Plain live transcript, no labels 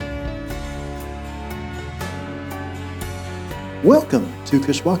Welcome to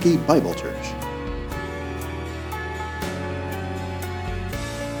Kishwaukee Bible Church.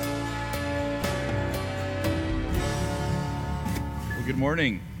 Well, good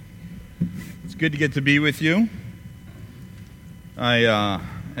morning. It's good to get to be with you.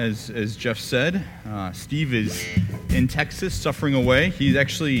 As Jeff said, Steve is in Texas suffering away.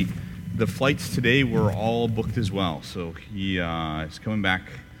 The flights today were all booked as well, so he is coming back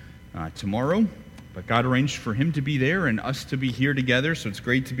tomorrow. But God arranged for him to be there and us to be here together, so it's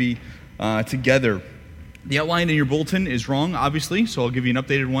great to be together. The outline in your bulletin is wrong, obviously, so I'll give you an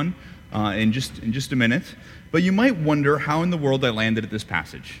updated one in just a minute. But you might wonder how in the world I landed at this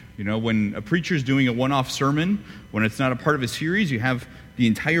passage. You know, when a preacher is doing a one-off sermon, when it's not a part of a series, you have the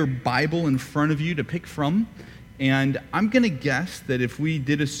entire Bible in front of you to pick from. And I'm going to guess that if we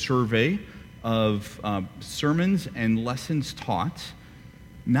did a survey of sermons and lessons taught,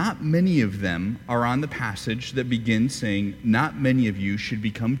 not many of them are on the passage that begins saying, "Not many of you should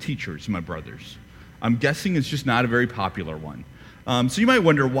become teachers, my brothers." I'm guessing it's just not a very popular one. So you might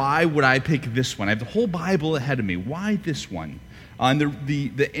wonder, why would I pick this one? I have the whole Bible ahead of me. Why this one? And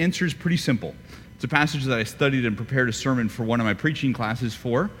the answer is pretty simple. It's a passage that I studied and prepared a sermon for one of my preaching classes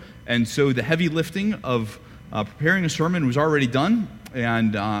for. And so the heavy lifting of preparing a sermon was already done.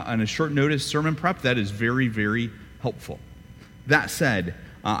 And on a short notice sermon prep, that is very, very helpful. That said,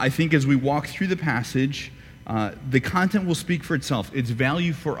 I think as we walk through the passage, the content will speak for itself. Its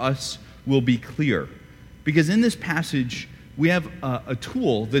value for us will be clear. Because in this passage, we have a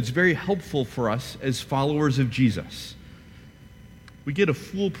tool that's very helpful for us as followers of Jesus. We get a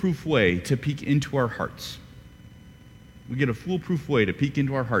foolproof way to peek into our hearts. We get a foolproof way to peek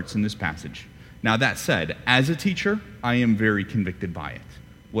into our hearts in this passage. Now, that said, as a teacher, I am very convicted by it.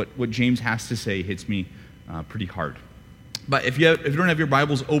 What James has to say hits me pretty hard. But if you don't have your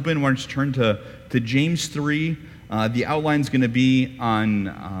Bibles open, why don't you turn to James 3. The outline's going to be on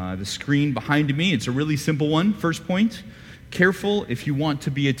the screen behind me. It's a really simple one. First point, careful if you want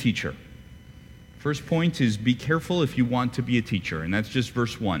to be a teacher. First point is be careful if you want to be a teacher, and that's just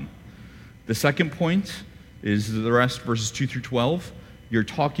verse 1. The second point is the rest, verses 2 through 12. Your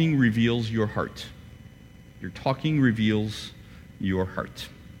talking reveals your heart. Your talking reveals your heart.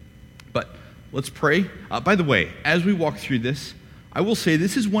 But let's pray. By the way, as we walk through this, I will say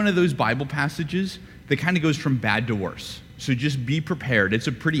this is one of those Bible passages that kind of goes from bad to worse. So just be prepared. It's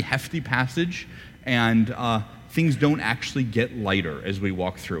a pretty hefty passage, and things don't actually get lighter as we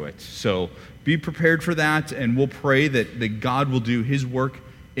walk through it. So be prepared for that, and we'll pray that God will do his work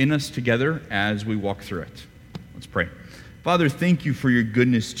in us together as we walk through it. Let's pray. Father, thank you for your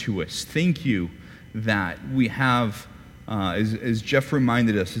goodness to us. Thank you that we have, as Jeff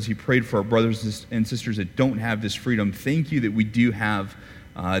reminded us as he prayed for our brothers and sisters that don't have this freedom, thank you that we do have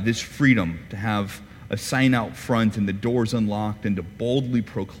this freedom to have a sign out front and the doors unlocked and to boldly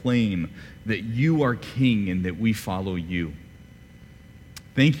proclaim that you are King and that we follow you.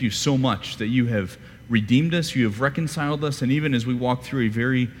 Thank you so much that you have redeemed us, you have reconciled us, and even as we walk through a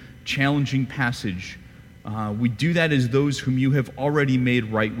very challenging passage, we do that as those whom you have already made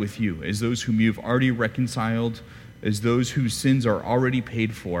right with you, as those whom you have already reconciled, as those whose sins are already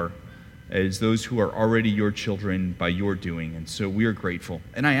paid for, as those who are already your children by your doing. And so we are grateful.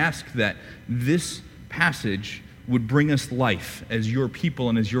 And I ask that this passage would bring us life as your people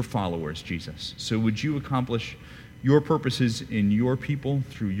and as your followers, Jesus. So would you accomplish your purposes in your people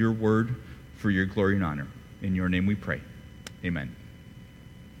through your word for your glory and honor. In your name we pray. Amen.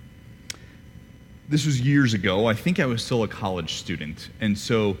 This was years ago. I think I was still a college student. And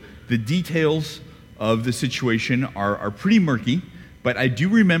so the details of the situation are pretty murky, but I do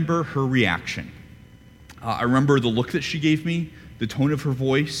remember her reaction. I remember the look that she gave me, the tone of her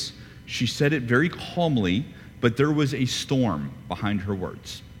voice. She said it very calmly, but there was a storm behind her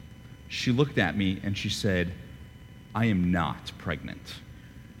words. She looked at me and she said, "I am not pregnant."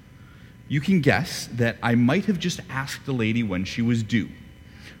 You can guess that I might have just asked the lady when she was due,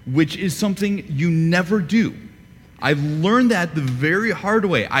 which is something you never do. I've learned that the very hard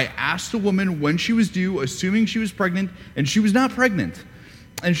way. I asked a woman when she was due, assuming she was pregnant, and she was not pregnant.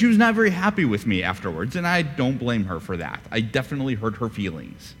 And she was not very happy with me afterwards, and I don't blame her for that. I definitely hurt her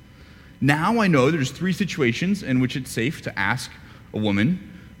feelings. Now I know there's 3 situations in which it's safe to ask a woman,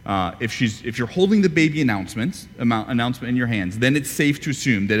 if you're holding the baby announcement in your hands, then it's safe to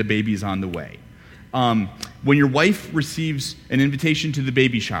assume that a baby is on the way. When your wife receives an invitation to the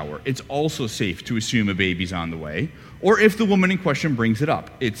baby shower, it's also safe to assume a baby's on the way. Or if the woman in question brings it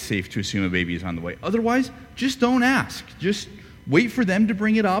up, it's safe to assume a baby is on the way. Otherwise, just don't ask. Just wait for them to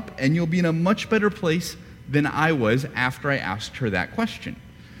bring it up, and you'll be in a much better place than I was after I asked her that question.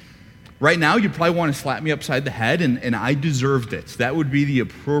 Right now, you'd probably want to slap me upside the head, and I deserved it. That would be the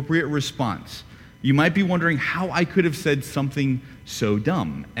appropriate response. You might be wondering how I could have said something so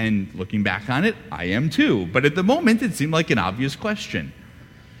dumb. And looking back on it, I am too. But at the moment, it seemed like an obvious question.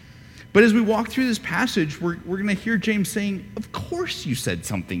 But as we walk through this passage, we're going to hear James saying, of course you said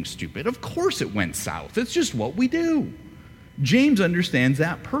something stupid. Of course it went south. It's just what we do. James understands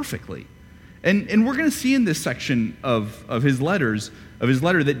that perfectly. And we're going to see in this section of his letter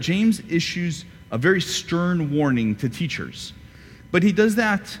that James issues a very stern warning to teachers. But he does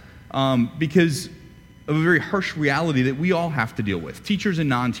that because of a very harsh reality that we all have to deal with, teachers and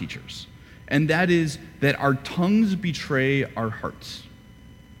non-teachers. And that is that our tongues betray our hearts.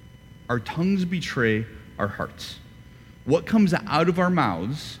 Our tongues betray our hearts. What comes out of our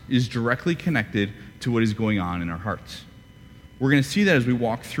mouths is directly connected to what is going on in our hearts. We're going to see that as we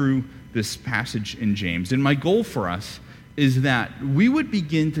walk through this passage in James. And my goal for us is that we would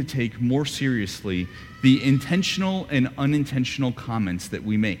begin to take more seriously the intentional and unintentional comments that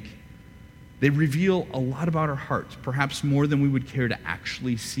we make. They reveal a lot about our hearts, perhaps more than we would care to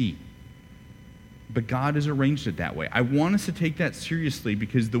actually see. But God has arranged it that way. I want us to take that seriously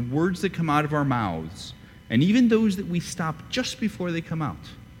because the words that come out of our mouths, and even those that we stop just before they come out,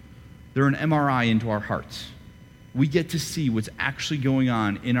 they're an MRI into our hearts. We get to see what's actually going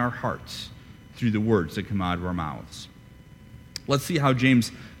on in our hearts through the words that come out of our mouths. Let's see how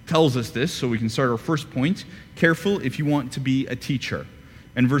James tells us this so we can start our first point. Careful if you want to be a teacher.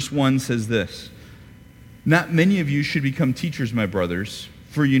 And verse 1 says this, "Not many of you should become teachers, my brothers,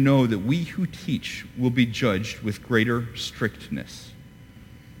 for you know that we who teach will be judged with greater strictness."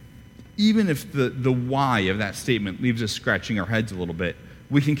 Even if the why of that statement leaves us scratching our heads a little bit,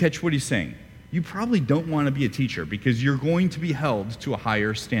 we can catch what he's saying. You probably don't want to be a teacher because you're going to be held to a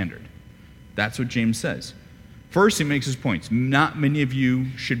higher standard. That's what James says. First, he makes his points. Not many of you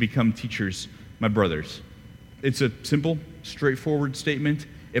should become teachers, my brothers. It's a simple, straightforward statement.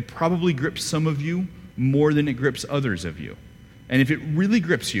 It probably grips some of you more than it grips others of you. And if it really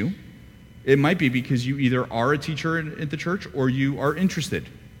grips you, it might be because you either are a teacher at the church or you are interested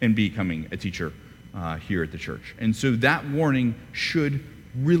in becoming a teacher here at the church. And so that warning should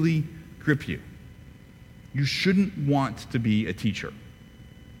really grip you. You shouldn't want to be a teacher.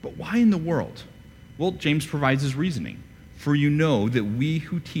 But why in the world? Well, James provides his reasoning. For you know that we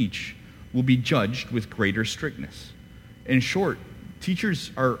who teach will be judged with greater strictness. In short, teachers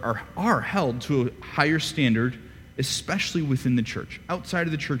are held to a higher standard, especially within the church. Outside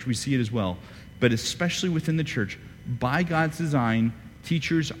of the church, we see it as well, but especially within the church, by God's design,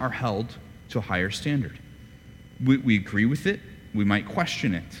 teachers are held to a higher standard. We agree with it. We might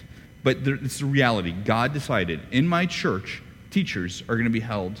question it, but it's the reality. God decided, in my church, teachers are going to be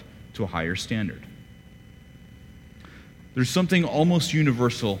held to a higher standard. There's something almost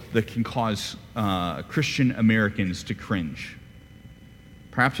universal that can cause Christian Americans to cringe.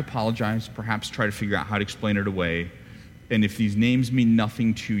 Perhaps apologize, perhaps try to figure out how to explain it away. And if these names mean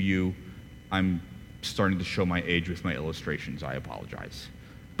nothing to you, I'm starting to show my age with my illustrations. I apologize.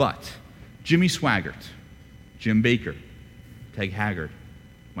 But Jimmy Swaggart, Jim Baker, Peg Haggard,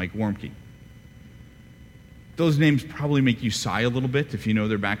 Mike Warmke. Those names probably make you sigh a little bit if you know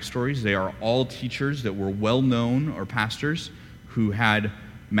their backstories. They are all teachers that were well-known or pastors who had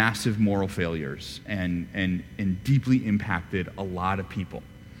massive moral failures and deeply impacted a lot of people.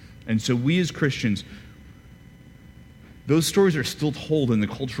 And so we as Christians, those stories are still told in the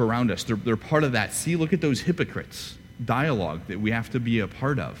culture around us. They're part of that. See, look at those hypocrites dialogue that we have to be a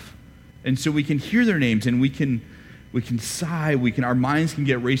part of. And so we can hear their names and we can sigh, our minds can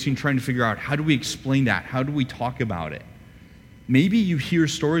get racing trying to figure out how do we explain that? How do we talk about it? Maybe you hear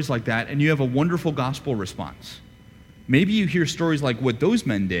stories like that and you have a wonderful gospel response. Maybe you hear stories like what those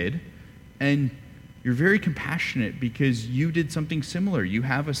men did and you're very compassionate because you did something similar. You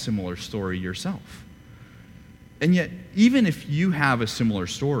have a similar story yourself. And yet, even if you have a similar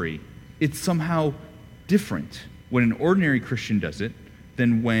story, it's somehow different when an ordinary Christian does it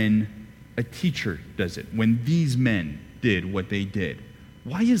than when a teacher does it, when these men did what they did.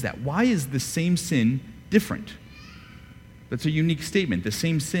 Why is that? Why is the same sin different? That's a unique statement. The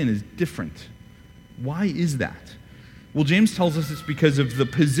same sin is different. Why is that? Well, James tells us it's because of the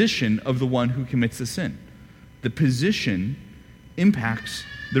position of the one who commits the sin. The position impacts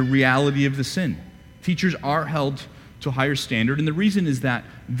the reality of the sin. Teachers are held to a higher standard, and the reason is that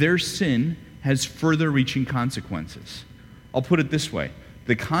their sin has further-reaching consequences. I'll put it this way.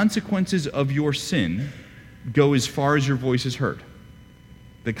 The consequences of your sin go as far as your voice is heard.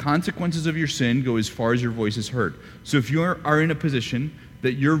 The consequences of your sin go as far as your voice is heard. So if you are in a position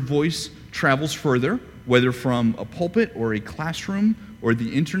that your voice travels further, whether from a pulpit or a classroom or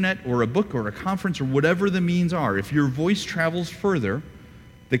the internet or a book or a conference or whatever the means are, if your voice travels further,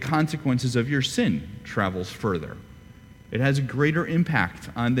 the consequences of your sin travels further. It has a greater impact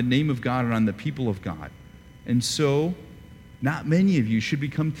on the name of God and on the people of God. And so, not many of you should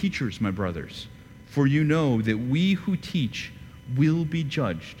become teachers, my brothers, for you know that we who teach will be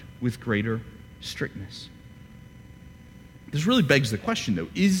judged with greater strictness. This really begs the question, though,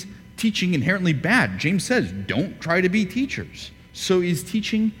 is teaching inherently bad? James says, don't try to be teachers. So is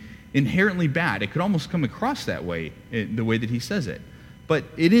teaching inherently bad? It could almost come across that way, the way that he says it. But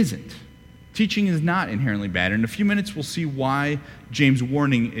it isn't. Teaching is not inherently bad. In a few minutes, we'll see why James'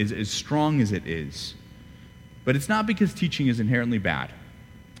 warning is as strong as it is. But it's not because teaching is inherently bad.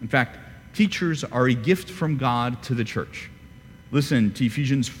 In fact, teachers are a gift from God to the church. Listen to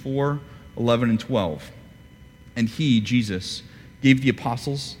Ephesians 4:11 and 12. And he, Jesus, gave the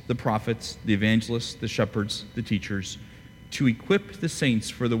apostles, the prophets, the evangelists, the shepherds, the teachers, to equip the saints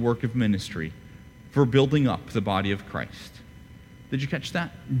for the work of ministry, for building up the body of Christ. Did you catch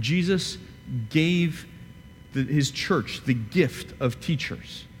that? Jesus gave his church the gift of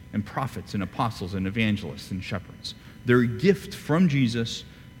teachers and prophets and apostles and evangelists and shepherds. They're a gift from Jesus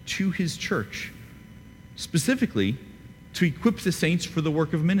to his church, specifically to equip the saints for the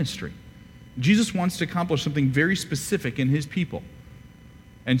work of ministry. Jesus wants to accomplish something very specific in his people,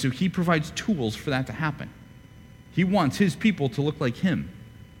 and so he provides tools for that to happen. He wants his people to look like him,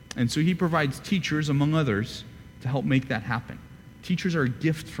 and so he provides teachers, among others, to help make that happen. Teachers are a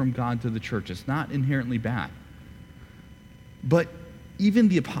gift from God to the church. It's not inherently bad. But even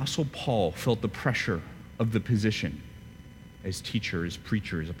the Apostle Paul felt the pressure of the position as teacher, as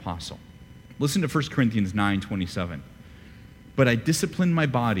preacher, as apostle. Listen to 1 Corinthians 9:27. But I discipline my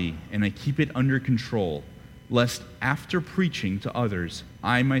body and I keep it under control, lest after preaching to others,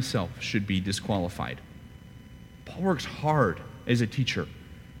 I myself should be disqualified. Paul works hard as a teacher.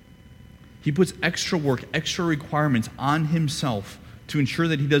 He puts extra work, extra requirements on himself to ensure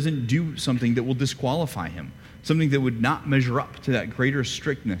that he doesn't do something that will disqualify him, something that would not measure up to that greater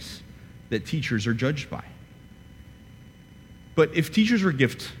strictness that teachers are judged by. But if teachers are a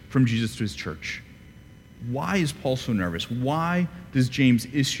gift from Jesus to his church, why is Paul so nervous? Why does James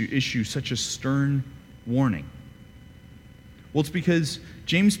issue such a stern warning? Well, it's because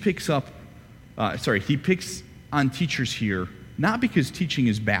James picks on teachers here, not because teaching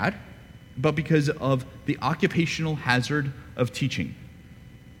is bad, but because of the occupational hazard of teaching,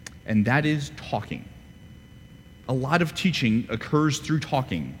 and that is talking. A lot of teaching occurs through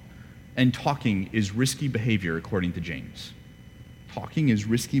talking, and talking is risky behavior, according to James. Talking is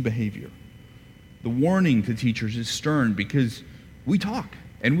risky behavior. The warning to teachers is stern because we talk,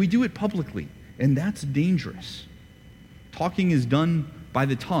 and we do it publicly, and that's dangerous. Talking is done by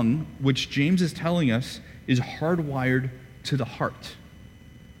the tongue, which James is telling us is hardwired to the heart.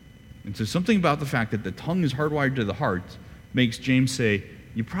 And so something about the fact that the tongue is hardwired to the heart makes James say,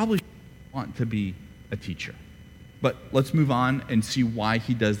 you probably want to be a teacher. But let's move on and see why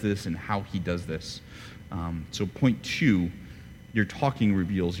he does this and how he does this. So point 2, your talking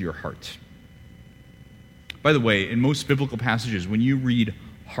reveals your heart. By the way, in most biblical passages, when you read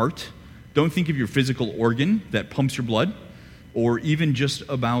heart, don't think of your physical organ that pumps your blood, or even just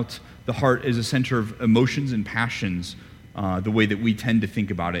about the heart as a center of emotions and passions, the way that we tend to think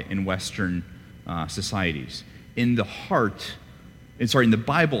about it in Western societies. In the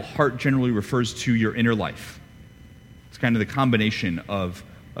Bible, heart generally refers to your inner life. It's kind of the combination of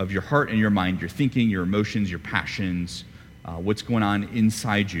your heart and your mind, your thinking, your emotions, your passions, what's going on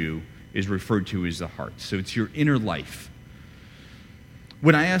inside you is referred to as the heart. So it's your inner life.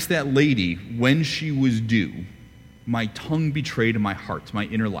 When I asked that lady when she was due, my tongue betrayed my heart, my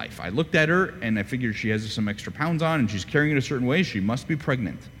inner life. I looked at her and I figured she has some extra pounds on and she's carrying it a certain way. She must be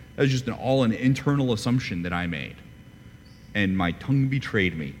pregnant. That was just an internal assumption that I made. And my tongue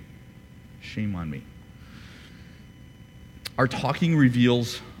betrayed me. Shame on me. Our talking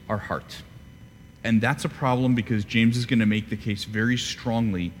reveals our heart. And that's a problem because James is going to make the case very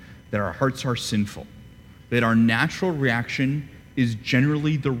strongly that our hearts are sinful, that our natural reaction is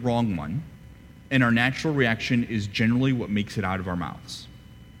generally the wrong one, and our natural reaction is generally what makes it out of our mouths.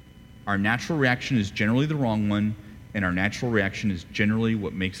 Our natural reaction is generally the wrong one, and our natural reaction is generally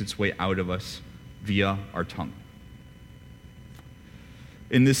what makes its way out of us via our tongue.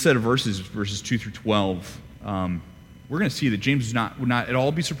 In this set of verses 2 through 12, we're going to see that James would not at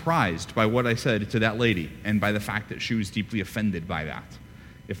all be surprised by what I said to that lady and by the fact that she was deeply offended by that.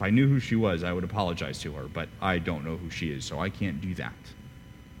 If I knew who she was, I would apologize to her, but I don't know who she is, so I can't do that.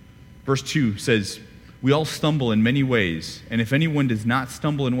 Verse 2 says, we all stumble in many ways, and if anyone does not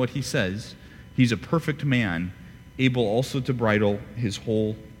stumble in what he says, he's a perfect man, able also to bridle his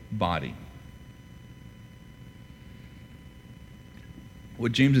whole body.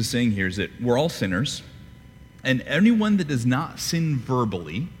 What James is saying here is that we're all sinners, and anyone that does not sin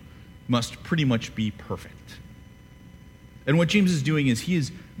verbally must pretty much be perfect. And what James is doing is he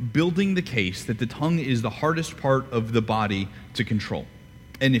is building the case that the tongue is the hardest part of the body to control.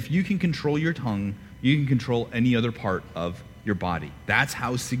 And if you can control your tongue, you can control any other part of your body. That's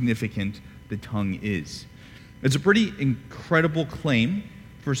how significant the tongue is. It's a pretty incredible claim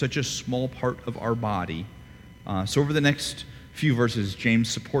for such a small part of our body. So over the next few verses, James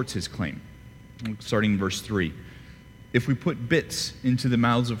supports his claim. Starting in verse 3. If we put bits into the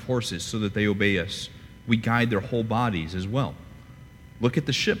mouths of horses so that they obey us, we guide their whole bodies as well. Look at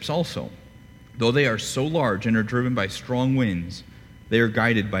the ships also. Though they are so large and are driven by strong winds, they are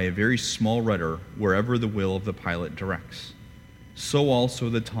guided by a very small rudder wherever the will of the pilot directs. So also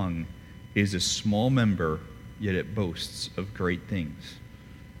the tongue is a small member, yet it boasts of great things.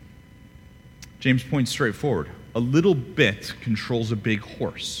 James points straight forward. A little bit controls a big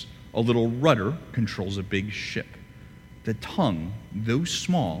horse. A little rudder controls a big ship. The tongue, though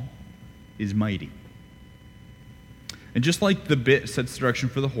small, is mighty. And just like the bit sets the direction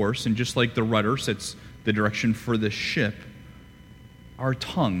for the horse, and just like the rudder sets the direction for the ship, our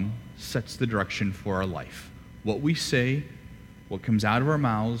tongue sets the direction for our life. What we say, what comes out of our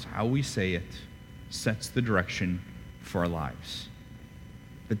mouths, how we say it, sets the direction for our lives.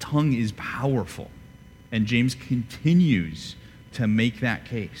 The tongue is powerful, and James continues to make that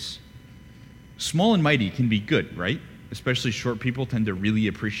case. Small and mighty can be good, right? Especially short people tend to really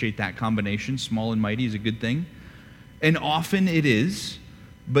appreciate that combination. Small and mighty is a good thing. And often it is,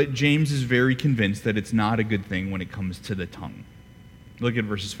 but James is very convinced that it's not a good thing when it comes to the tongue. Look at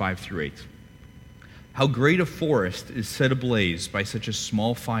verses 5 through 8. How great a forest is set ablaze by such a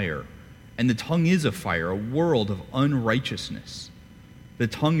small fire, and the tongue is a fire, a world of unrighteousness. The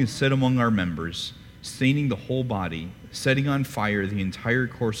tongue is set among our members, staining the whole body, setting on fire the entire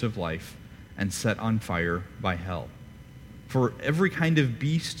course of life, and set on fire by hell. For every kind of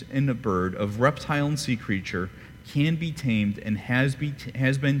beast and a bird, of reptile and sea creature, can be tamed and has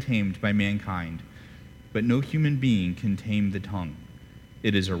been tamed by mankind, but no human being can tame the tongue.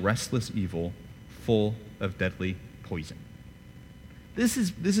 It is a restless evil, full of deadly poison. This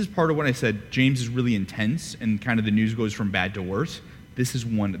is part of what I said. James is really intense, and kind of the news goes from bad to worse. This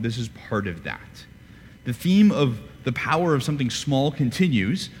is part of that. The theme of the power of something small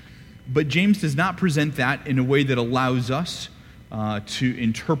continues, but James does not present that in a way that allows us to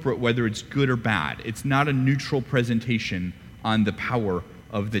interpret whether it's good or bad. It's not a neutral presentation on the power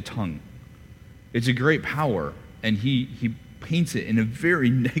of the tongue. It's a great power, and he paints it in a very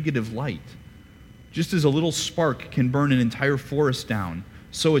negative light. Just as a little spark can burn an entire forest down,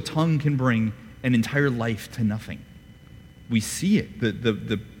 so a tongue can bring an entire life to nothing. We see it.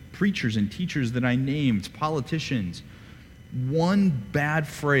 The preachers and teachers that I named, politicians, one bad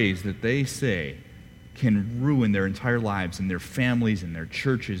phrase that they say can ruin their entire lives and their families and their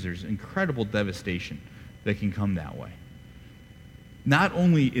churches. There's incredible devastation that can come that way. Not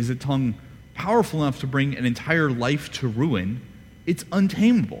only is a tongue powerful enough to bring an entire life to ruin, it's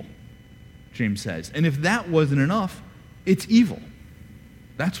untamable, James says. And if that wasn't enough, it's evil.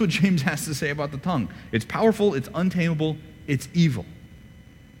 That's what James has to say about the tongue. It's powerful, it's untamable, it's evil.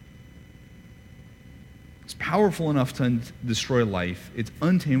 It's powerful enough to destroy life, it's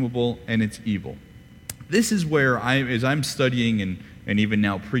untamable, and it's evil. This is where, as I'm studying and even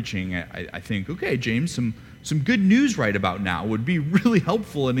now preaching, I think, okay, James, some good news right about now would be really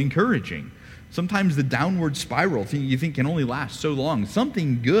helpful and encouraging. Sometimes the downward spiral thing you think can only last so long.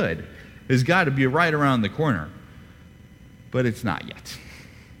 Something good has got to be right around the corner. But it's not yet.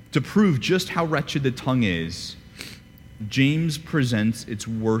 To prove just how wretched the tongue is, James presents its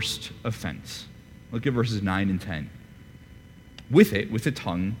worst offense. Look at verses 9 and 10. With it, with the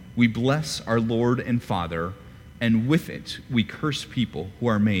tongue, we bless our Lord and Father, and with it we curse people who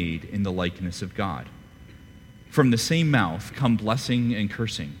are made in the likeness of God. From the same mouth come blessing and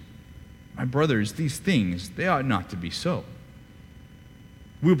cursing. My brothers, these things, they ought not to be so.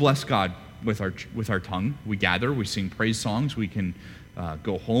 We bless God with our tongue. We gather, we sing praise songs, we can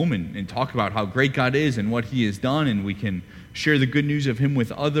go home and talk about how great God is and what He has done, and we can share the good news of Him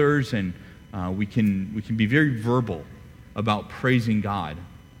with others, and we can be very verbal about praising God.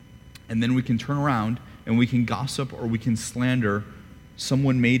 And then we can turn around and we can gossip or we can slander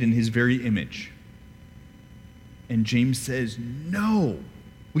someone made in His very image. And James says, no,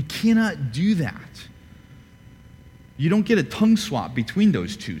 we cannot do that. You don't get a tongue swap between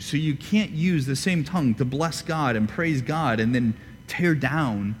those two, so you can't use the same tongue to bless God and praise God and then tear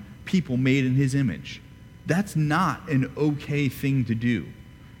down people made in His image. That's not an okay thing to do.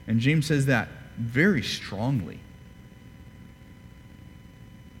 And James says that very strongly.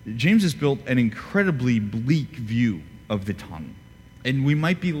 James has built an incredibly bleak view of the tongue. And we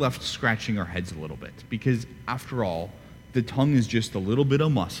might be left scratching our heads a little bit, because after all, the tongue is just a little bit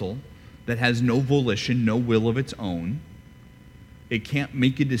of muscle that has no volition, no will of its own. It can't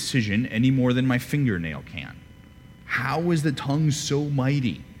make a decision any more than my fingernail can. How is the tongue so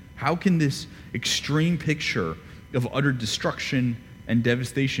mighty? How can this extreme picture of utter destruction and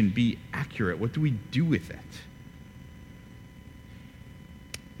devastation be accurate? What do we do with it?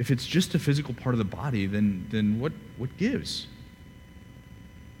 If it's just a physical part of the body, then what gives?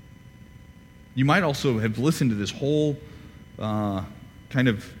 You might also have listened to this whole kind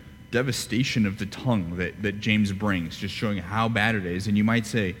of devastation of the tongue that James brings, just showing how bad it is. And you might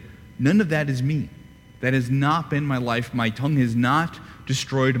say, none of that is me. That has not been my life. My tongue has not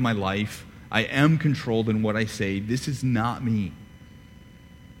destroyed my life. I am controlled in what I say. This is not me.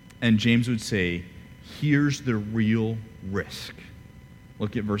 And James would say, here's the real risk.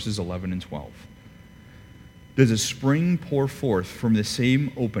 Look at verses 11 and 12. Does a spring pour forth from the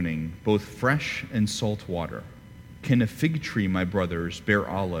same opening both fresh and salt water? Can a fig tree, my brothers, bear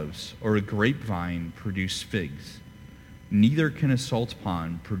olives, or a grapevine produce figs? Neither can a salt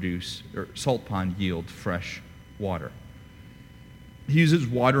pond yield fresh water. He uses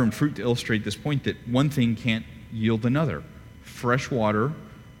water and fruit to illustrate this point that one thing can't yield another. A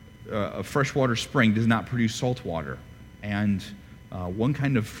freshwater spring does not produce salt water, and one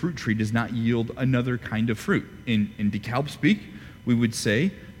kind of fruit tree does not yield another kind of fruit. In DeKalb speak, we would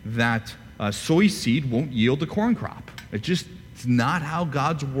say that soy seed won't yield a corn crop. It's not how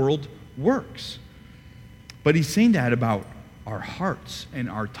God's world works. But he's saying that about our hearts and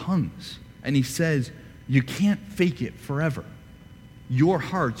our tongues. And he says, you can't fake it forever. Your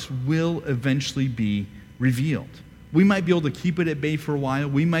hearts will eventually be revealed. We might be able to keep it at bay for a while.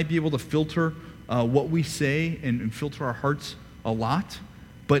 We might be able to filter what we say and filter our hearts a lot.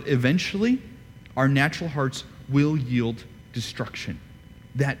 But eventually, our natural hearts will yield destruction.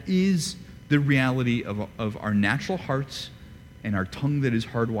 That is the reality of our natural hearts and our tongue that is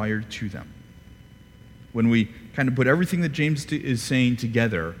hardwired to them. When we kind of put everything that James is saying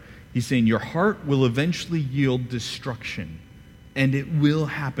together, he's saying your heart will eventually yield destruction, and it will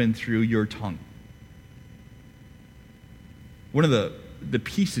happen through your tongue. One of the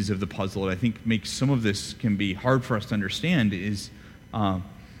pieces of the puzzle that I think makes some of this can be hard for us to understand is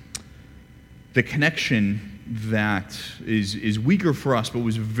the connection that is weaker for us, but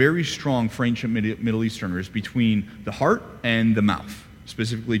was very strong for ancient Middle Easterners between the heart and the mouth.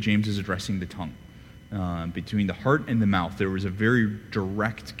 Specifically, James is addressing the tongue. Between the heart and the mouth, there was a very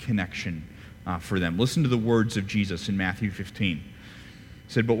direct connection for them. Listen to the words of Jesus in Matthew 15. He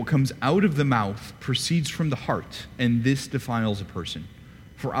said, "But what comes out of the mouth proceeds from the heart, and this defiles a person.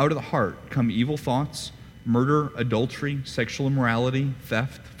 For out of the heart come evil thoughts, murder, adultery, sexual immorality,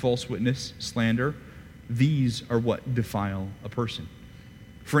 theft, false witness, slander. These are what defile a person."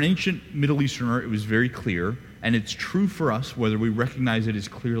 For an ancient Middle Easterner, it was very clear, and it's true for us whether we recognize it as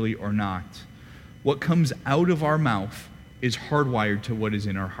clearly or not. What comes out of our mouth is hardwired to what is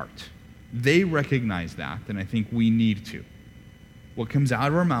in our heart. They recognize that, and I think we need to. What comes out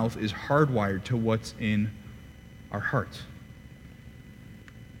of our mouth is hardwired to what's in our heart.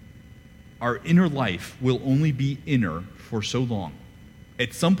 Our inner life will only be inner for so long.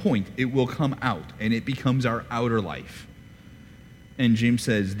 At some point, it will come out, and it becomes our outer life. And James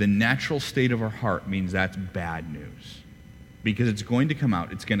says the natural state of our heart means that's bad news. Because it's going to come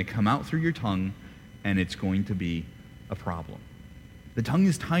out. It's going to come out through your tongue, and it's going to be a problem. The tongue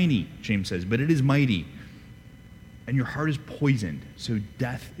is tiny, James says, but it is mighty. And your heart is poisoned, so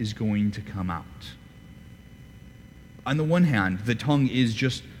death is going to come out. On the one hand, the tongue is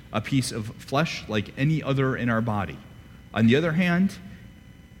just a piece of flesh like any other in our body. On the other hand,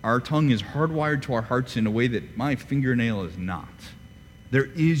 our tongue is hardwired to our hearts in a way that my fingernail is not. There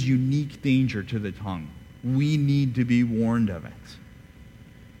is unique danger to the tongue. We need to be warned of it.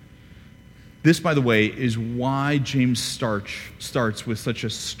 This, by the way, is why James starts with such a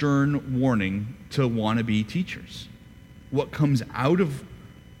stern warning to wannabe teachers. What comes out of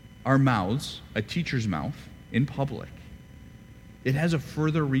our mouths, a teacher's mouth, in public, it has a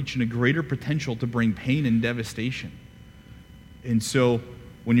further reach and a greater potential to bring pain and devastation. And so,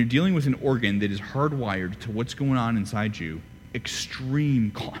 when you're dealing with an organ that is hardwired to what's going on inside you, extreme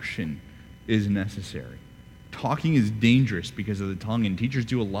caution is necessary. Talking is dangerous because of the tongue, and teachers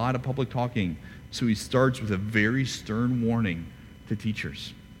do a lot of public talking. So he starts with a very stern warning to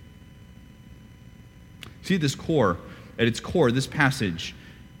teachers. See, at its core, this passage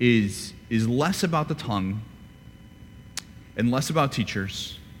is is less about the tongue and less about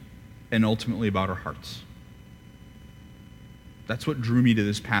teachers and ultimately about our hearts. That's what drew me to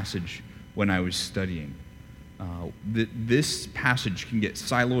this passage when I was studying. This passage can get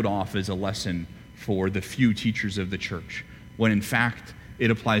siloed off as a lesson for the few teachers of the church, when in fact it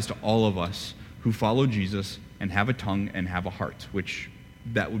applies to all of us who follow Jesus and have a tongue and have a heart, which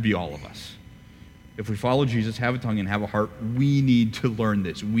that would be all of us. If we follow Jesus, have a tongue, and have a heart, we need to learn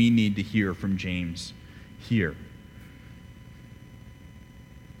this. We need to hear from James here.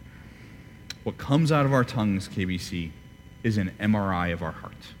 What comes out of our tongues, KBC, is an MRI of our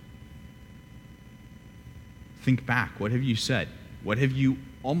heart. Think back. What have you said? What have you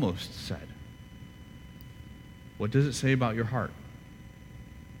almost said? What does it say about your heart?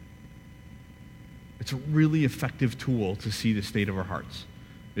 It's a really effective tool to see the state of our hearts,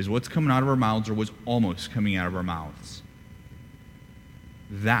 is what's coming out of our mouths or what's almost coming out of our mouths.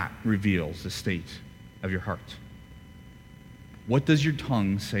 That reveals the state of your heart. What does your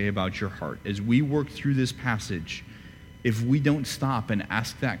tongue say about your heart? As we work through this passage, if we don't stop and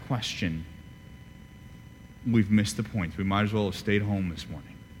ask that question, we've missed the point. We might as well have stayed home this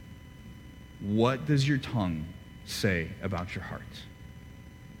morning. What does your tongue say about your heart?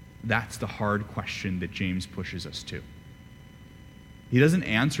 That's the hard question that James pushes us to. He doesn't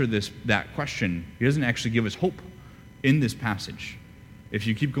answer that question. He doesn't actually give us hope in this passage. If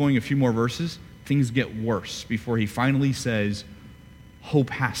you keep going a few more verses, things get worse before he finally says, hope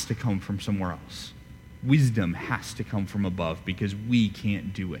has to come from somewhere else. Wisdom has to come from above because we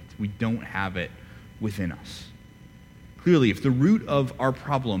can't do it. We don't have it within us. Clearly, if the root of our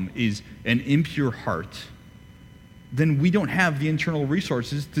problem is an impure heart, then we don't have the internal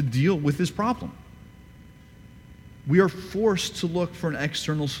resources to deal with this problem. We are forced to look for an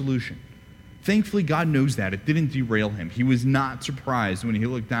external solution. Thankfully, God knows that. It didn't derail him. He was not surprised when he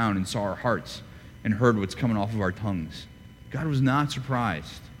looked down and saw our hearts and heard what's coming off of our tongues. God was not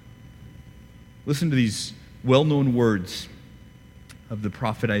surprised. Listen to these well-known words of the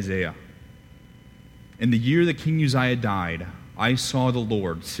prophet Isaiah. In the year that King Uzziah died, I saw the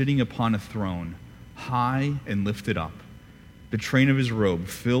Lord sitting upon a throne, high and lifted up. The train of his robe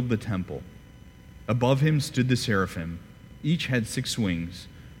filled the temple. Above him stood the seraphim. Each had 6 wings.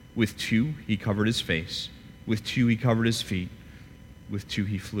 With 2 he covered his face. With 2 he covered his feet. With 2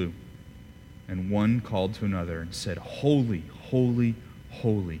 he flew. And one called to another and said, Holy, holy,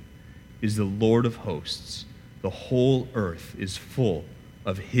 holy is the Lord of hosts. The whole earth is full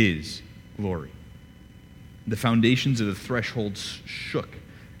of his glory. The foundations of the thresholds shook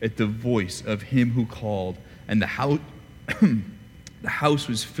at the voice of him who called, and the house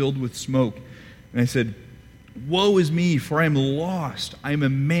was filled with smoke. And I said, Woe is me, for I am lost. I am a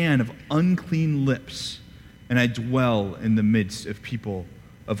man of unclean lips, and I dwell in the midst of people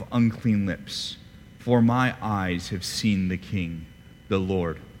of unclean lips. For my eyes have seen the King, the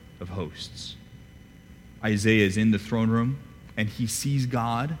Lord of hosts. Isaiah is in the throne room, and he sees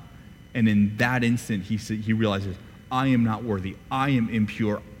God, and in that instant he realizes, I am not worthy. I am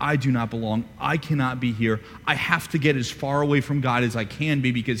impure. I do not belong. I cannot be here. I have to get as far away from God as I can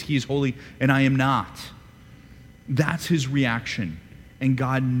be because he is holy and I am not. That's his reaction. And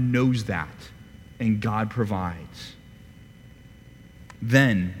God knows that. And God provides.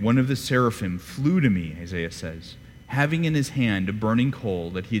 Then one of the seraphim flew to me, Isaiah says, having in his hand a burning coal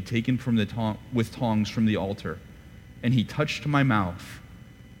that he had taken from with tongs from the altar. And he touched my mouth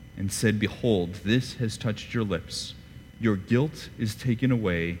and said, Behold, this has touched your lips. Your guilt is taken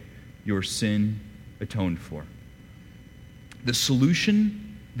away, your sin atoned for. The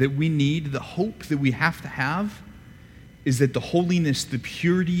solution that we need, the hope that we have to have, is that the holiness, the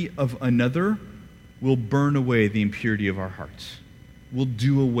purity of another will burn away the impurity of our hearts. We'll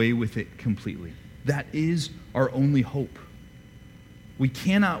do away with it completely. That is our only hope. We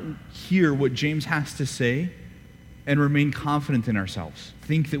cannot hear what James has to say and remain confident in ourselves.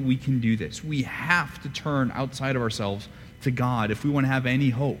 Think that we can do this. We have to turn outside of ourselves to God if we want to have any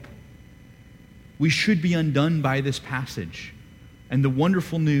hope. We should be undone by this passage. And the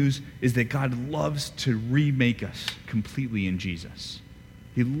wonderful news is that God loves to remake us completely in Jesus.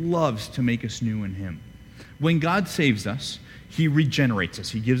 He loves to make us new in him. When God saves us, he regenerates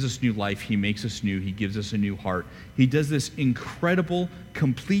us. He gives us new life. He makes us new. He gives us a new heart. He does this incredible,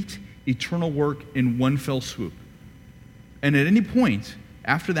 complete, eternal work in one fell swoop. And at any point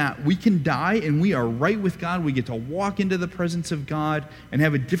after that, we can die and we are right with God. We get to walk into the presence of God and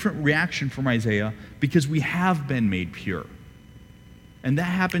have a different reaction from Isaiah because we have been made pure. And that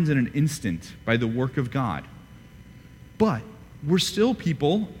happens in an instant by the work of God. But we're still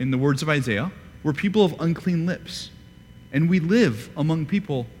people, in the words of Isaiah, we're people of unclean lips. And we live among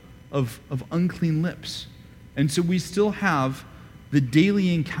people of unclean lips. And so we still have the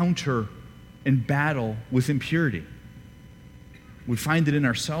daily encounter and battle with impurity. We find it in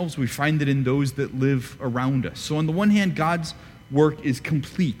ourselves. We find it in those that live around us. So on the one hand, God's work is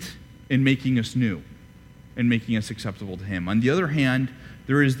complete in making us new and making us acceptable to Him. On the other hand,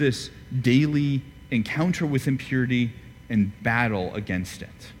 there is this daily encounter with impurity and battle against it.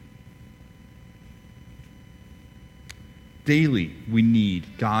 Daily, we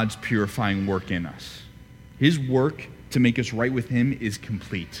need God's purifying work in us. His work to make us right with Him is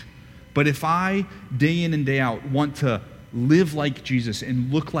complete. But if I, day in and day out, want to live like Jesus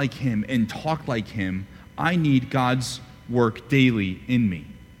and look like Him and talk like Him, I need God's work daily in me.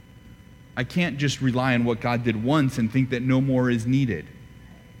 I can't just rely on what God did once and think that no more is needed.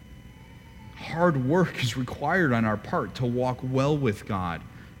 Hard work is required on our part to walk well with God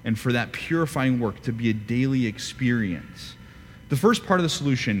and for that purifying work to be a daily experience. The first part of the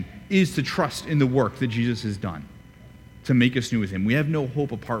solution is to trust in the work that Jesus has done to make us new with Him. We have no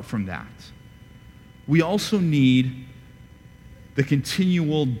hope apart from that. We also need the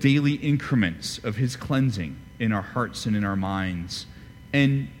continual daily increments of His cleansing in our hearts and in our minds.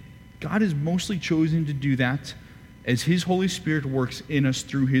 And God has mostly chosen to do that as His Holy Spirit works in us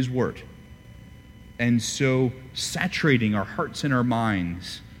through His Word. And so saturating our hearts and our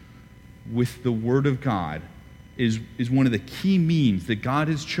minds with the Word of God is one of the key means that God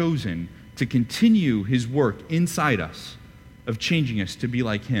has chosen to continue His work inside us of changing us to be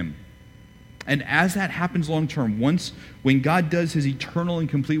like Him. And as that happens long term, when God does His eternal and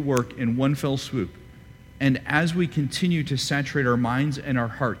complete work in one fell swoop, and as we continue to saturate our minds and our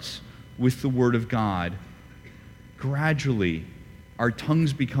hearts with the Word of God, gradually our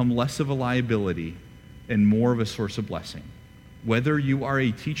tongues become less of a liability and more of a source of blessing. Whether you are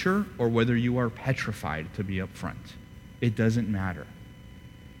a teacher or whether you are petrified to be up front, it doesn't matter.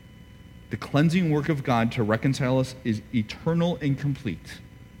 The cleansing work of God to reconcile us is eternal and complete.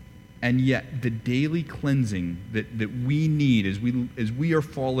 And yet the daily cleansing that we need as we are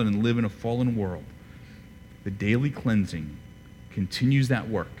fallen and live in a fallen world, the daily cleansing continues that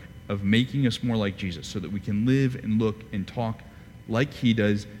work of making us more like Jesus so that we can live and look and talk like He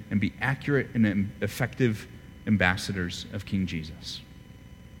does and be accurate and effective ambassadors of King Jesus.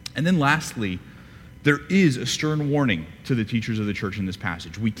 And then lastly, there is a stern warning to the teachers of the church in this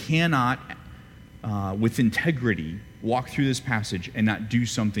passage. We cannot, with integrity, walk through this passage and not do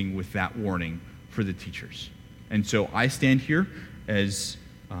something with that warning for the teachers. And so I stand here as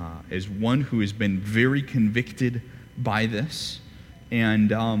one who has been very convicted by this.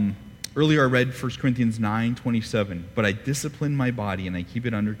 And earlier I read 1 Corinthians 9:27, but I discipline my body and I keep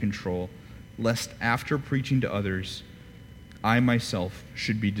it under control, lest after preaching to others, I myself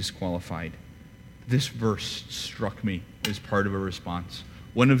should be disqualified. This verse struck me as part of a response.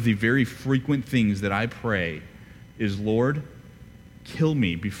 One of the very frequent things that I pray is, Lord, kill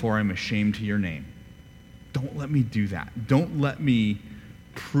me before I'm ashamed to your name. Don't let me do that. Don't let me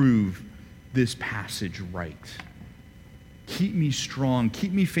prove this passage right. Keep me strong.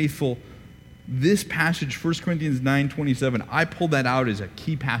 Keep me faithful. This passage, 1 Corinthians 9:27, I pulled that out as a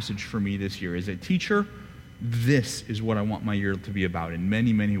key passage for me this year. As a teacher, this is what I want my year to be about in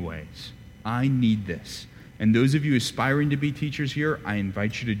many, many ways. I need this. And those of you aspiring to be teachers here, I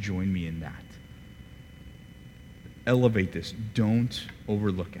invite you to join me in that. Elevate this. Don't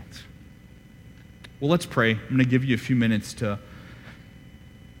overlook it. Well, let's pray. I'm going to give you a few minutes to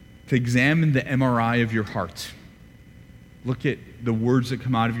examine the MRI of your heart. Look at the words that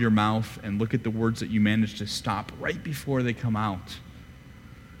come out of your mouth and look at the words that you manage to stop right before they come out.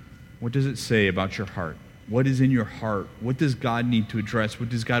 What does it say about your heart? What is in your heart? What does God need to address? What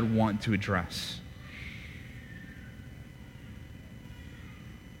does God want to address?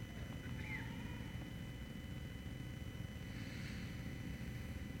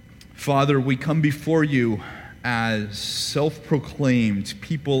 Father, we come before you as self-proclaimed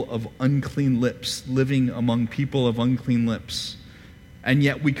people of unclean lips, living among people of unclean lips. And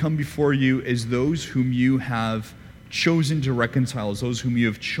yet we come before you as those whom you have chosen to reconcile, as those whom you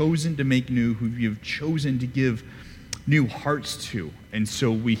have chosen to make new, whom you have chosen to give new hearts to. And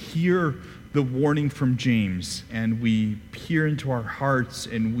so we hear the warning from James, and we peer into our hearts,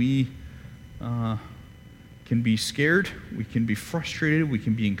 and we can be scared, we can be frustrated, we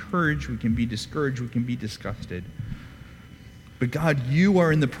can be encouraged, we can be discouraged, we can be disgusted. But God, you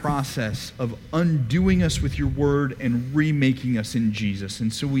are in the process of undoing us with your word and remaking us in Jesus.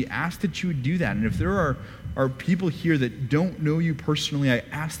 And so we ask that you would do that. And if there are people here that don't know you personally, I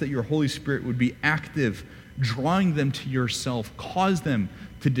ask that your Holy Spirit would be active, drawing them to yourself, cause them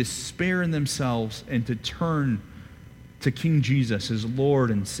to despair in themselves and to turn to King Jesus as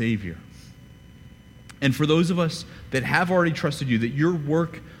Lord and Savior. And for those of us that have already trusted you, that your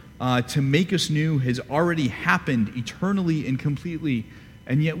work to make us new has already happened eternally and completely,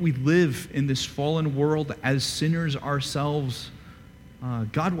 and yet we live in this fallen world as sinners ourselves,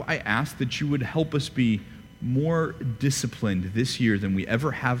 God, I ask that you would help us be more disciplined this year than we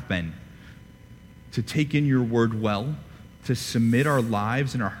ever have been, to take in your word well, to submit our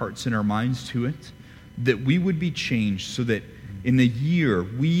lives and our hearts and our minds to it, that we would be changed so that in a year,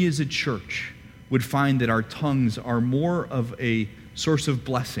 we as a church would find that our tongues are more of a source of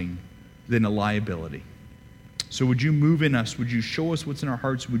blessing than a liability. So would you move in us? Would you show us what's in our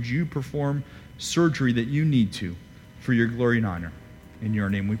hearts? Would you perform surgery that you need to for your glory and honor? In your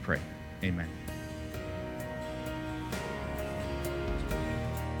name we pray. Amen.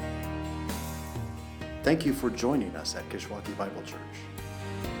 Thank you for joining us at Kishwaukee Bible Church.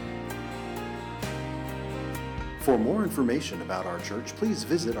 For more information about our church, please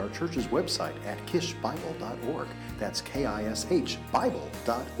visit our church's website at kishbible.org. That's KISH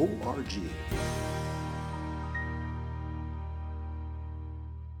Bible.org.